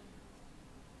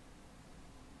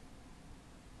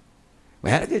 We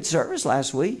had a good service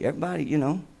last week. Everybody, you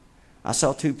know, I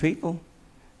saw 2 people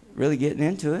really getting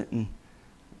into it, and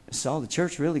I saw the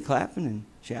church really clapping and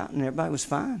shouting. Everybody was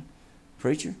fine.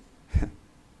 Preacher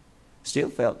still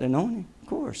felt the anointing, of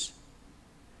course,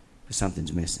 but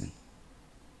something's missing.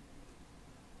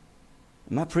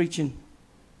 Am I preaching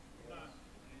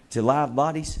to live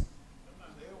bodies?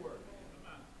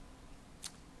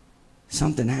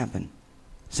 Something happened.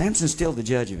 Samson's still the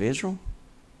judge of Israel.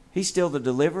 He's still the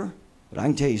deliverer. But I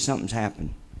can tell you something's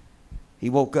happened. He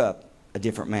woke up a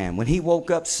different man. When he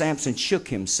woke up, Samson shook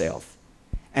himself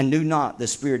and knew not the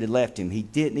Spirit had left him. He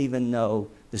didn't even know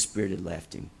the Spirit had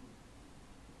left him.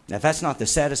 Now, if that's not the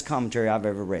saddest commentary I've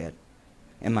ever read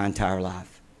in my entire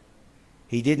life.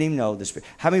 He didn't even know the Spirit.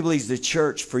 How many believes the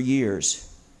church for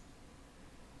years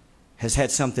has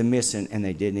had something missing and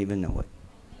they didn't even know it?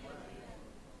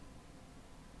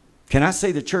 Can I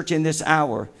say the church in this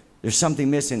hour, there's something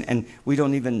missing and we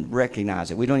don't even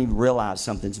recognize it. We don't even realize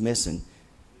something's missing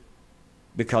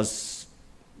because,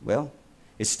 well,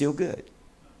 it's still good.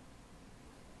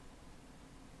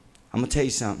 I'm going to tell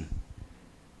you something.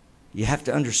 You have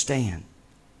to understand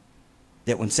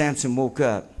that when Samson woke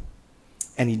up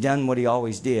and he done what he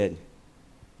always did,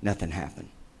 nothing happened.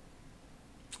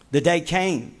 The day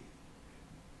came,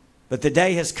 but the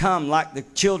day has come like the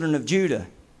children of Judah.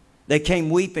 They came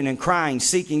weeping and crying,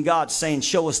 seeking God, saying,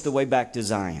 show us the way back to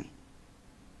Zion.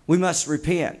 We must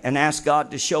repent and ask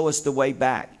God to show us the way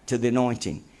back to the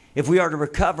anointing. If we are to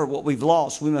recover what we've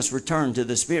lost, we must return to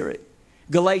the Spirit.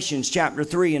 Galatians chapter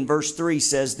 3 and verse 3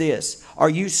 says this, are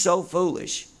you so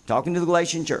foolish? Talking to the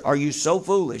Galatian church, are you so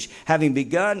foolish? Having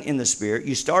begun in the Spirit,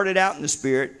 you started out in the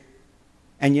Spirit,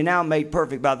 and you're now made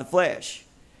perfect by the flesh.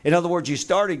 In other words, you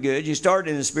started good, you started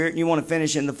in the Spirit, and you want to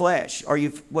finish in the flesh.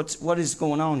 What is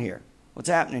going on here? What's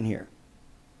happening here?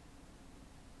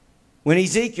 When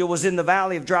Ezekiel was in the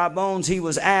valley of dry bones, he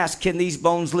was asked, can these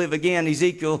bones live again?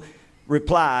 Ezekiel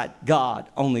replied, God,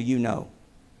 only you know.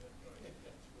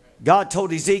 God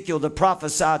told Ezekiel to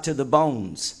prophesy to the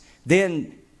bones.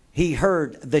 Then he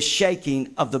heard the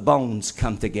shaking of the bones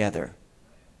come together.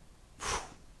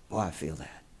 Boy, I feel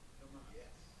that.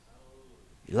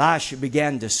 Elisha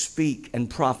began to speak and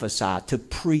prophesy, to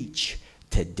preach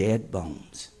to dead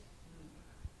bones.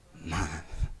 My,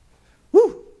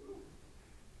 woo!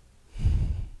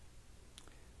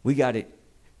 We've got it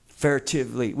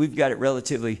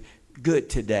relatively good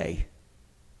today.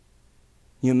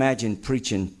 You imagine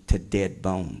preaching to dead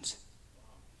bones.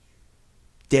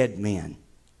 Dead men.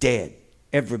 Dead.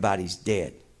 Everybody's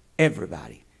dead.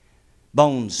 Everybody.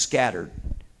 Bones scattered.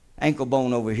 Ankle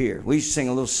bone over here. We used to sing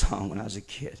a little song when I was a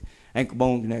kid. Ankle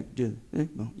bone connected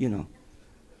to, you know.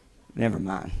 Never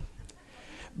mind.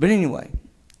 But anyway,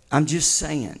 I'm just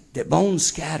saying that bones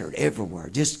scattered everywhere.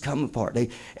 Just come apart.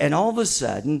 And all of a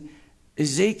sudden,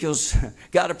 Ezekiel's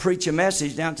got to preach a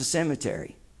message down to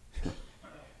cemetery.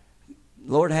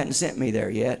 Lord hadn't sent me there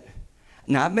yet.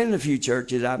 Now, I've been in a few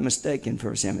churches I've mistaken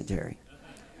for a cemetery.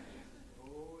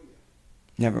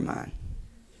 Never mind.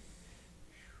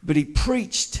 But he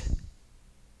preached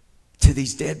to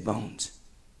these dead bones.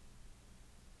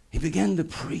 He began to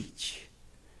preach.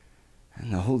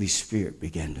 And the Holy Spirit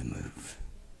began to move.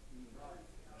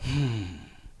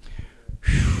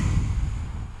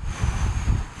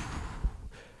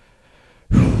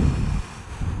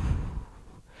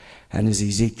 And as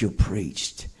Ezekiel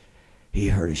preached, he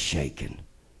heard a shaking.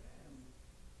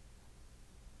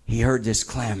 He heard this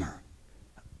clamor.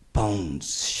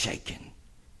 Bones shaking.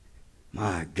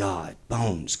 My God,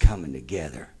 bones coming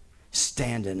together,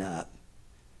 standing up,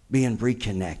 being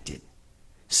reconnected.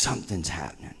 Something's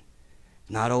happening.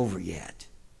 Not over yet.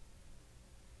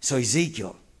 So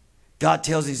Ezekiel, God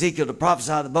tells Ezekiel to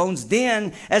prophesy to the bones.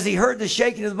 Then, as he heard the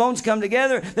shaking of the bones come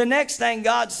together, the next thing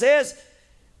God says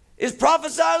is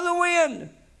prophesy to the wind.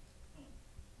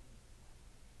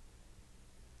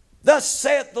 Thus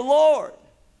saith the Lord.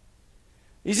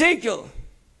 Ezekiel,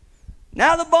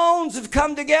 now the bones have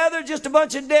come together, just a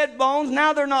bunch of dead bones.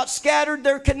 Now they're not scattered,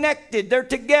 they're connected. They're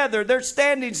together. They're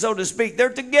standing, so to speak. They're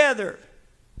together.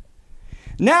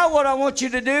 Now what I want you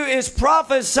to do is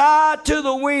prophesy to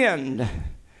the wind.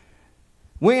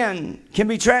 Wind can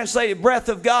be translated breath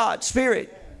of God,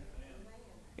 Spirit,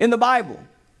 in the Bible.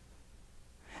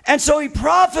 And so he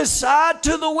prophesied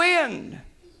to the wind.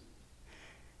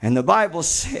 And the Bible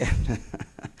said,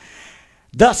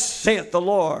 thus saith the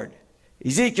Lord.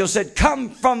 Ezekiel said, come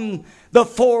from the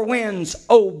four winds,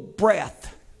 O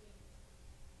breath.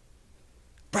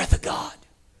 Breath of God.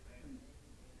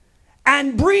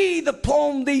 And breathe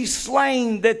upon these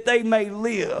slain that they may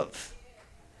live.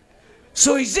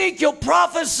 So Ezekiel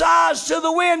prophesies to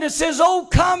the wind and says, oh,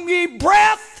 come ye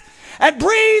breath, and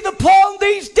breathe upon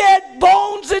these dead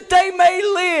bones that they may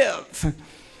live.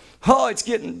 Oh, it's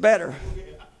getting better.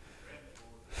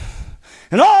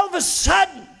 And all of a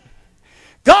sudden,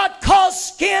 God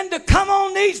caused skin to come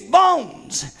on these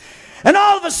bones. And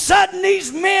all of a sudden,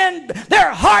 these men,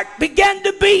 their heart began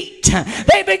to beat.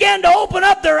 They began to open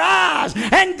up their eyes.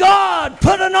 And God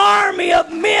put an army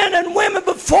of men and women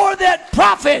before that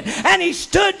prophet. And he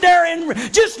stood there and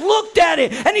just looked at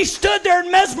it. And he stood there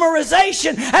in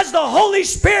mesmerization as the Holy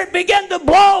Spirit began to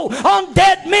blow on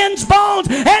dead men's bones.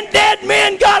 And dead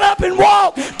men got up and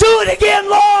walked. Do it again,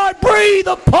 Lord. Breathe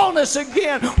upon us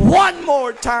again. One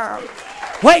more time.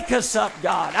 Wake us up,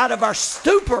 God, out of our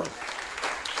stupor.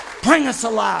 Bring us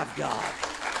alive, God.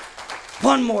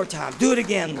 One more time. Do it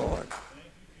again, Lord.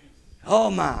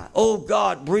 Oh, my. Oh,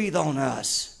 God, breathe on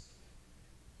us.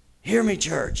 Hear me,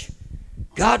 church.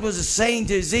 God was saying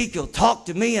to Ezekiel, talk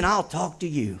to me and I'll talk to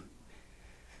you.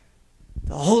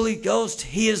 The Holy Ghost,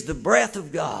 He is the breath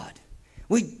of God.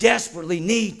 We desperately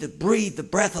need to breathe the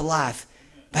breath of life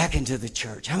back into the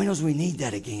church. How many knows we need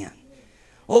that again?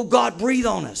 Oh, God, breathe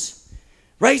on us.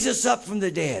 Raise us up from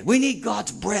the dead. We need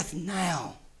God's breath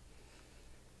now.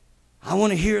 I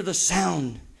want to hear the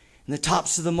sound in the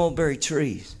tops of the mulberry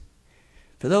trees.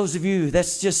 For those of you,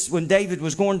 that's just when David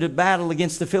was going to battle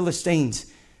against the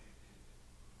Philistines.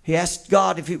 He asked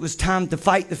God if it was time to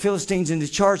fight the Philistines and to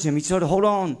charge them. He said, hold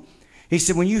on. He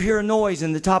said, when you hear a noise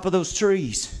in the top of those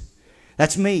trees,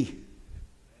 that's me.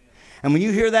 And when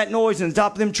you hear that noise in the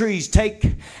top of them trees, take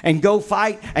and go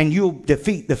fight and you'll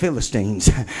defeat the Philistines.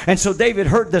 And so David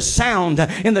heard the sound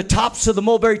in the tops of the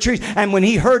mulberry trees. And when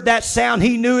he heard that sound,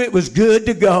 he knew it was good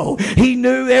to go. He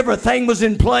knew everything was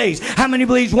in place. How many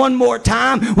believes one more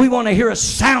time we want to hear a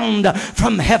sound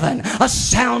from heaven? A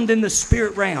sound in the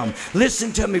spirit realm.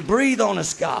 Listen to me. Breathe on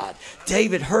us, God.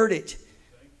 David heard it.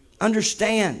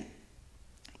 Understand.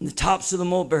 In the tops of the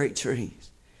mulberry trees.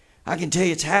 I can tell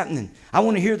you it's happening. I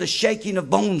want to hear the shaking of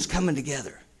bones coming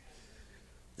together.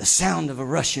 The sound of a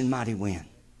rushing mighty wind.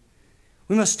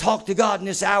 We must talk to God in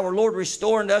this hour. Lord,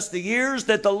 restore unto us the years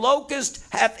that the locust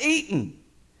hath eaten.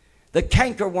 The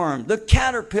cankerworm, the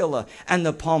caterpillar, and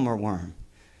the palmer worm.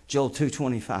 Joel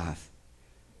 2:25.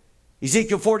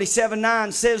 Ezekiel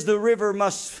 47:9 says the river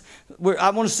must, I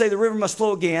want to say the river must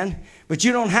flow again. But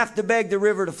you don't have to beg the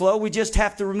river to flow. We just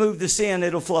have to remove the sin.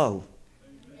 It'll flow.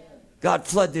 God,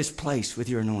 flood this place with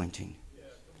your anointing.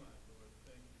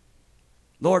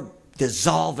 Lord,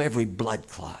 dissolve every blood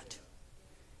clot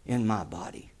in my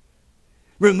body.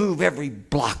 Remove every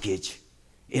blockage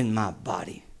in my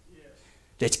body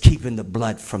that's keeping the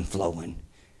blood from flowing.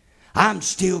 I'm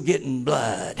still getting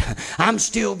blood. I'm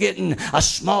still getting a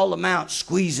small amount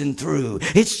squeezing through.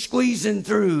 It's squeezing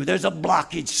through. There's a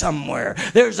blockage somewhere.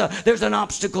 There's an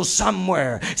obstacle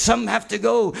somewhere. Some have to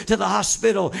go to the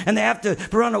hospital and they have to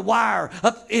run a wire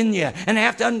up in you and they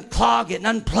have to unclog it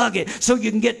and unplug it so you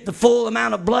can get the full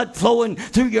amount of blood flowing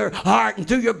through your heart and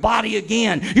through your body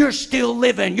again. You're still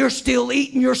living. You're still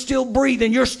eating. You're still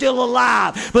breathing. You're still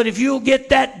alive. But if you'll get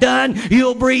that done,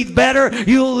 you'll breathe better.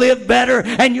 You'll live better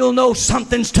and you'll know know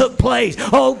something's took place.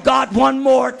 Oh God, one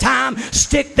more time,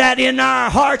 stick that in our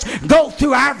hearts. Go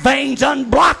through our veins,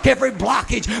 unblock every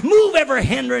blockage, move every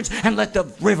hindrance, and let the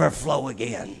river flow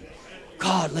again.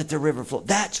 God, let the river flow.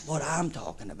 That's what I'm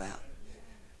talking about.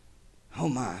 Oh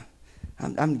my,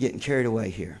 I'm getting carried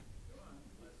away here.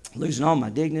 Losing all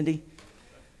my dignity.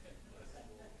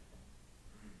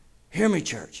 Hear me,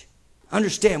 church.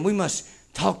 Understand, we must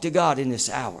talk to God in this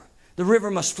hour. The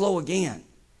river must flow again.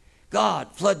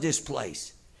 God, flood this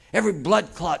place. Every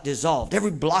blood clot dissolved.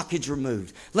 Every blockage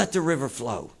removed. Let the river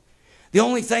flow. The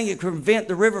only thing that can prevent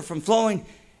the river from flowing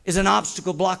is an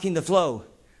obstacle blocking the flow,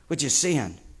 which is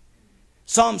sin.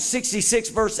 Psalm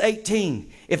 66 verse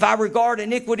 18. If I regard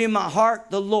iniquity in my heart,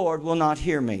 the Lord will not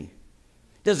hear me.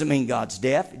 Doesn't mean God's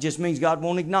deaf. It just means God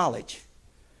won't acknowledge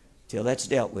till that's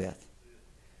dealt with.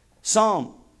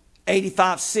 Psalm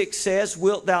 85:6 says,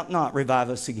 wilt thou not revive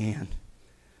us again?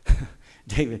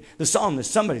 David, the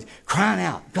psalmist, somebody's crying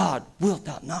out, God, wilt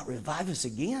thou not revive us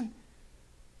again?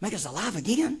 Make us alive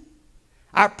again?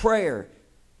 Our prayer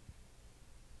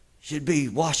should be,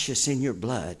 wash us in your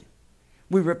blood.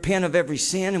 We repent of every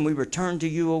sin and we return to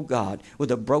you, O God,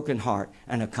 with a broken heart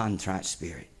and a contrite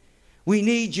spirit. We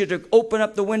need you to open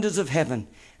up the windows of heaven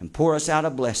and pour us out a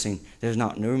blessing there's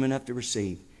not room enough to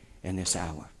receive in this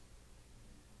hour.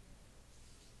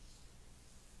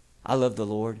 I love the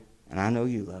Lord, and I know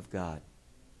you love God.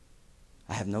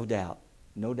 I have no doubt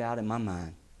in my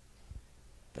mind.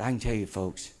 But I can tell you,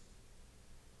 folks,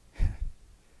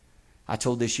 I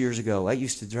told this years ago, that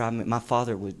used to drive me, my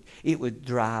father it would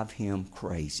drive him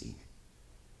crazy.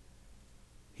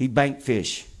 He'd bank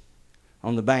fish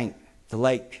on the bank, the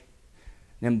lake.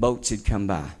 Them boats would come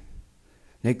by.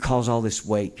 They'd cause all this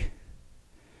wake.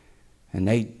 And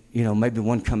they, maybe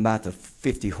one come by with a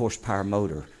 50 horsepower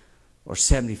motor or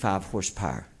 75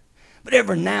 horsepower. But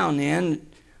every now and then,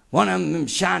 one of them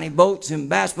shiny boats and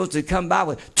bass boats would come by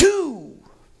with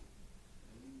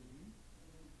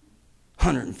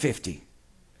 250,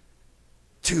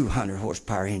 200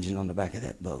 horsepower engine on the back of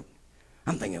that boat.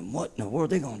 I'm thinking, what in the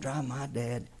world? They're going to drive my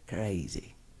dad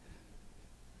crazy.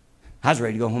 I was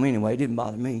ready to go home anyway. It didn't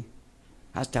bother me.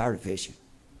 I was tired of fishing.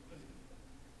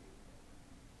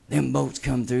 Them boats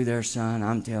come through there, son.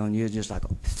 I'm telling you, just like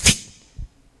a...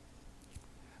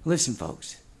 Listen,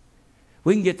 folks.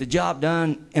 We can get the job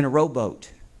done in a rowboat.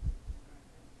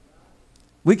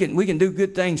 We can do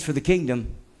good things for the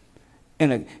kingdom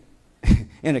in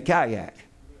a kayak.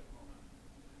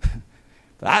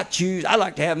 But I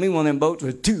like to have me one of them boats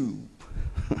with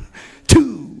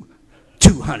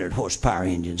 200 horsepower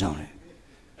engines on it.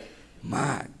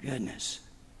 My goodness.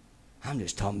 I'm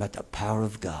just talking about the power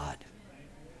of God.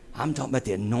 I'm talking about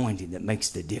the anointing that makes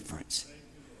the difference.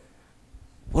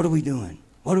 What are we doing?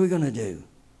 What are we going to do?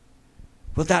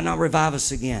 Wilt thou not revive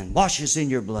us again? Wash us in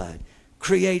your blood.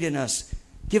 Create in us.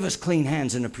 Give us clean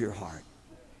hands and a pure heart.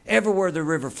 Everywhere the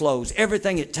river flows,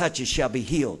 everything it touches shall be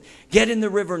healed. Get in the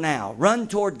river now. Run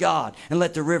toward God and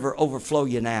let the river overflow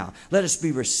you now. Let us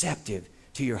be receptive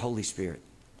to your Holy Spirit.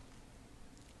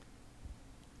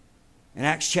 In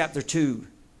Acts chapter 2,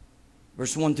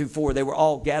 verse 1 through 4, they were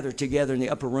all gathered together in the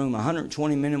upper room,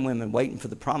 120 men and women waiting for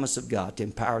the promise of God to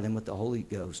empower them with the Holy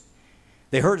Ghost.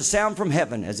 They heard a sound from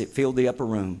heaven as it filled the upper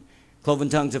room. Cloven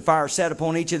tongues of fire sat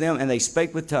upon each of them, and they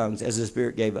spake with tongues as the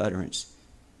Spirit gave utterance.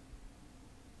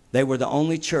 They were the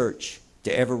only church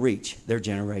to ever reach their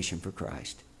generation for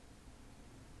Christ.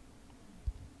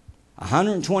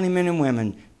 120 men and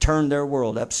women turned their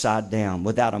world upside down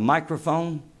without a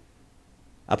microphone,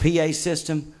 a PA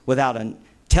system, without a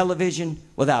television,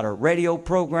 without a radio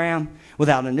program,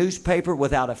 without a newspaper,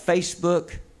 without a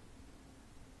Facebook,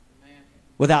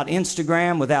 without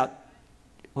Instagram, without,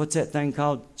 what's that thing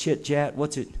called? Chit chat?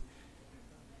 What's it?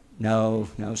 No,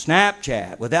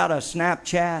 Snapchat. Without a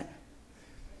Snapchat,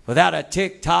 without a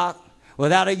TikTok,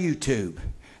 without a YouTube.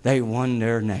 They won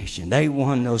their nation. They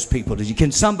won those people.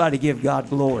 Can somebody give God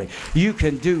glory? You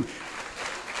can do,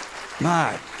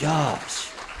 my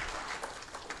gosh.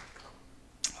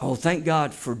 Oh, thank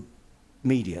God for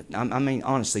media. I mean,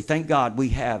 honestly, thank God we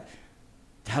have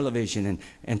television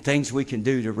and things we can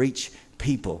do to reach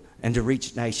people and to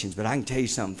reach nations. But I can tell you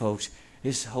something, folks.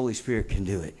 This Holy Spirit can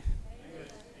do it.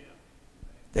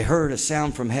 They heard a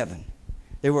sound from heaven.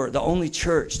 They were the only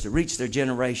church to reach their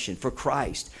generation for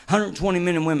Christ. 120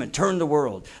 men and women turned the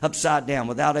world upside down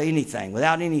without anything,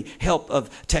 without any help of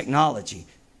technology.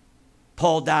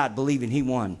 Paul died believing he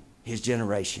won his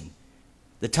generation.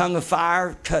 The tongue of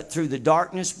fire cut through the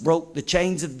darkness, broke the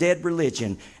chains of dead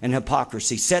religion and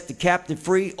hypocrisy, set the captive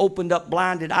free, opened up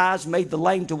blinded eyes, made the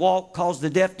lame to walk, caused the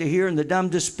deaf to hear and the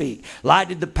dumb to speak,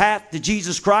 lighted the path to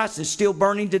Jesus Christ is still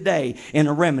burning today in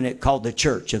a remnant called the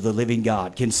Church of the Living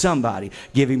God. Can somebody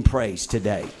give him praise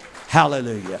today?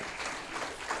 Hallelujah.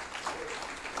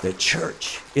 The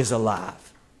church is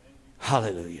alive.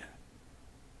 Hallelujah.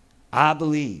 I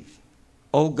believe,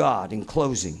 oh God, in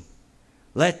closing,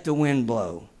 let the wind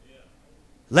blow.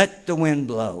 Let the wind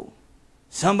blow.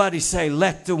 Somebody say,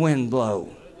 let the wind blow.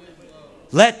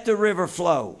 Let the river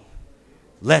flow.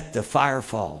 Let the fire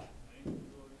fall.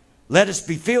 Let us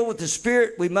be filled with the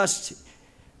Spirit.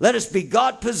 Let us be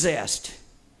God possessed.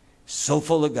 So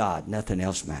full of God, nothing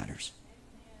else matters.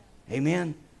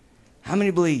 Amen. How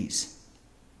many believes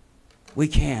we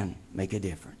can make a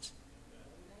difference?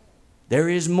 There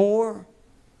is more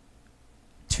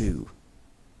to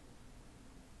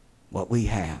what we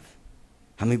have.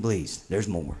 How many believes there's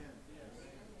more?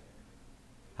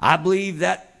 I believe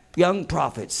that young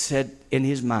prophet said in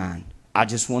his mind,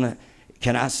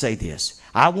 can I say this?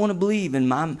 I want to believe in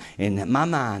my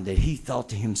mind that he thought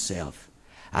to himself,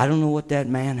 I don't know what that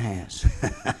man has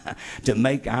to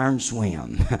make iron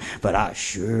swim, but I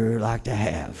sure like to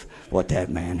have what that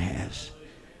man has.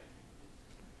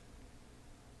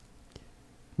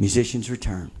 Musicians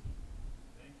return.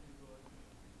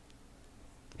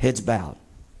 Heads bowed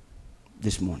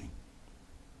this morning.